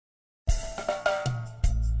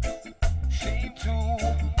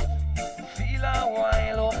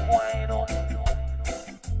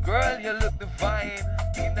you look divine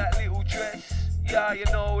in that little dress. Yeah, you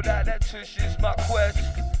know that tush is my quest.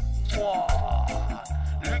 Mwah.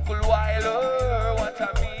 Little while, what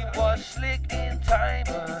I mean was slick in time.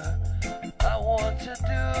 I want to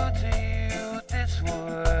do to you this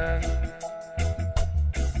way.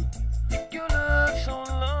 You look so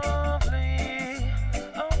lovely,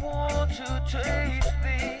 I want to taste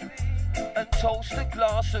thee and toast a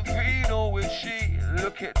glass of vino with she.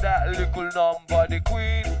 Look at that little number, the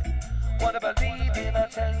queen. What about leaving? I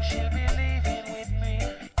tell you she'll be leaving with me.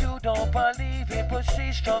 You don't believe it, but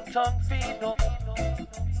she's strong tongue fino.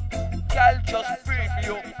 Gal, just bring me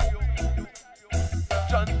up.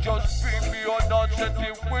 John, just bring me your nonsense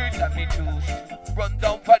in weight. Let me choose. Run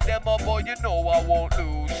down for them, oh boy, you know I won't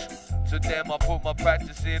lose. To them I put my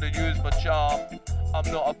practice in and use my charm. I'm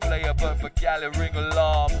not a player, but for gal it ring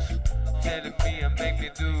alarms. Telling me and make me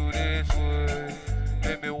do this way.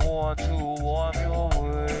 Make me want to warm your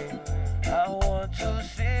way. I want to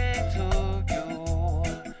sing to you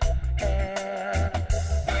and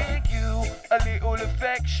bring you a little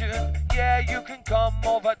affection. Yeah, you can come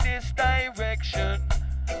over this direction.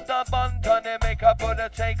 The bun on the makeup,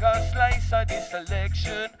 but take a slice of this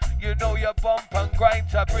selection. You know your bump and grind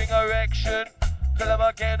to bring erection. Tell them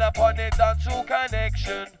again upon the dance to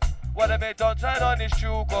connection. What have they done on this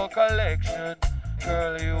Jugo collection?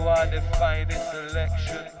 Girl, you are the finest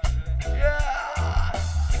selection. Yeah,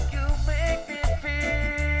 you make me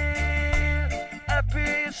feel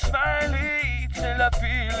happy, smiley, till I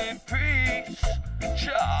feel in peace.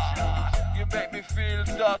 Yeah, you make me feel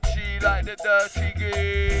dirty like the dirty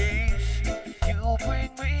gaze. You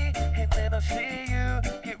bring me, and then I see you.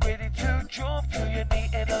 Get ready to jump to your knee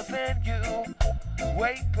in a venue.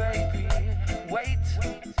 Wait, baby, wait.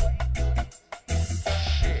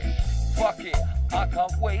 Shit, fuck it, I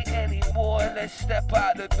can't wait anymore. Let's step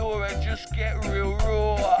out the door and just get real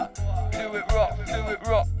raw. Do it rock, do it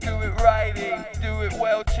rock, do it righty. Do it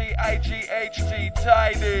well, T-I-G-H-T,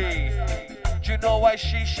 tidy. Do you know why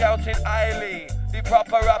she's shouting highly? The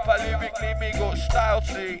proper rapper lyrically me got style,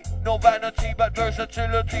 see. No vanity but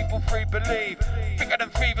versatility for free belief. Thicker than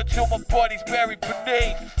fever till my body's buried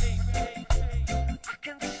beneath. I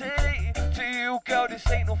can say to you, girl, this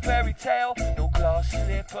ain't no fairy tale. No glass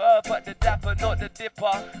slipper, but the dapper, not the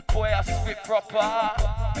dipper. Boy, I spit proper.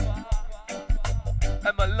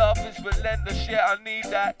 And my love is relentless, yeah, I need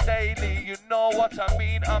that daily. You know what I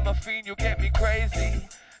mean, I'm a fiend, you get me crazy.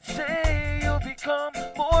 Say you'll become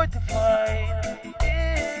more defined,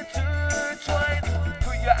 intertwined.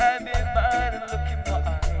 Put your hand in mine and look in my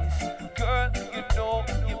eyes. Girl, you know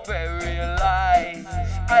you're very alive.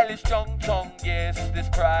 Highlystrung tongue, yes, this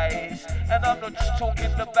prize. And I'm not just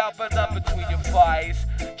talking about banana between your thighs.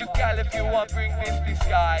 You gal, if you want, bring this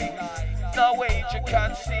disguise. No wait, you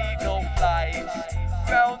can't see no flies.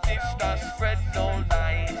 Round distance, spread no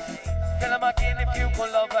lies. Tell them again if you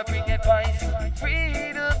can love, I bring advice.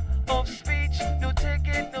 Freedom of speech, no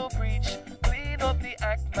ticket, no breach. Clean up the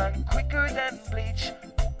act, man, quicker than bleach.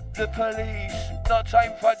 The police, no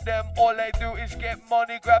time for them. All they do is get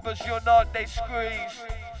money grabbers, you're not, they squeeze.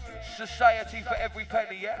 Society for every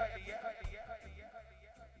penny, yeah?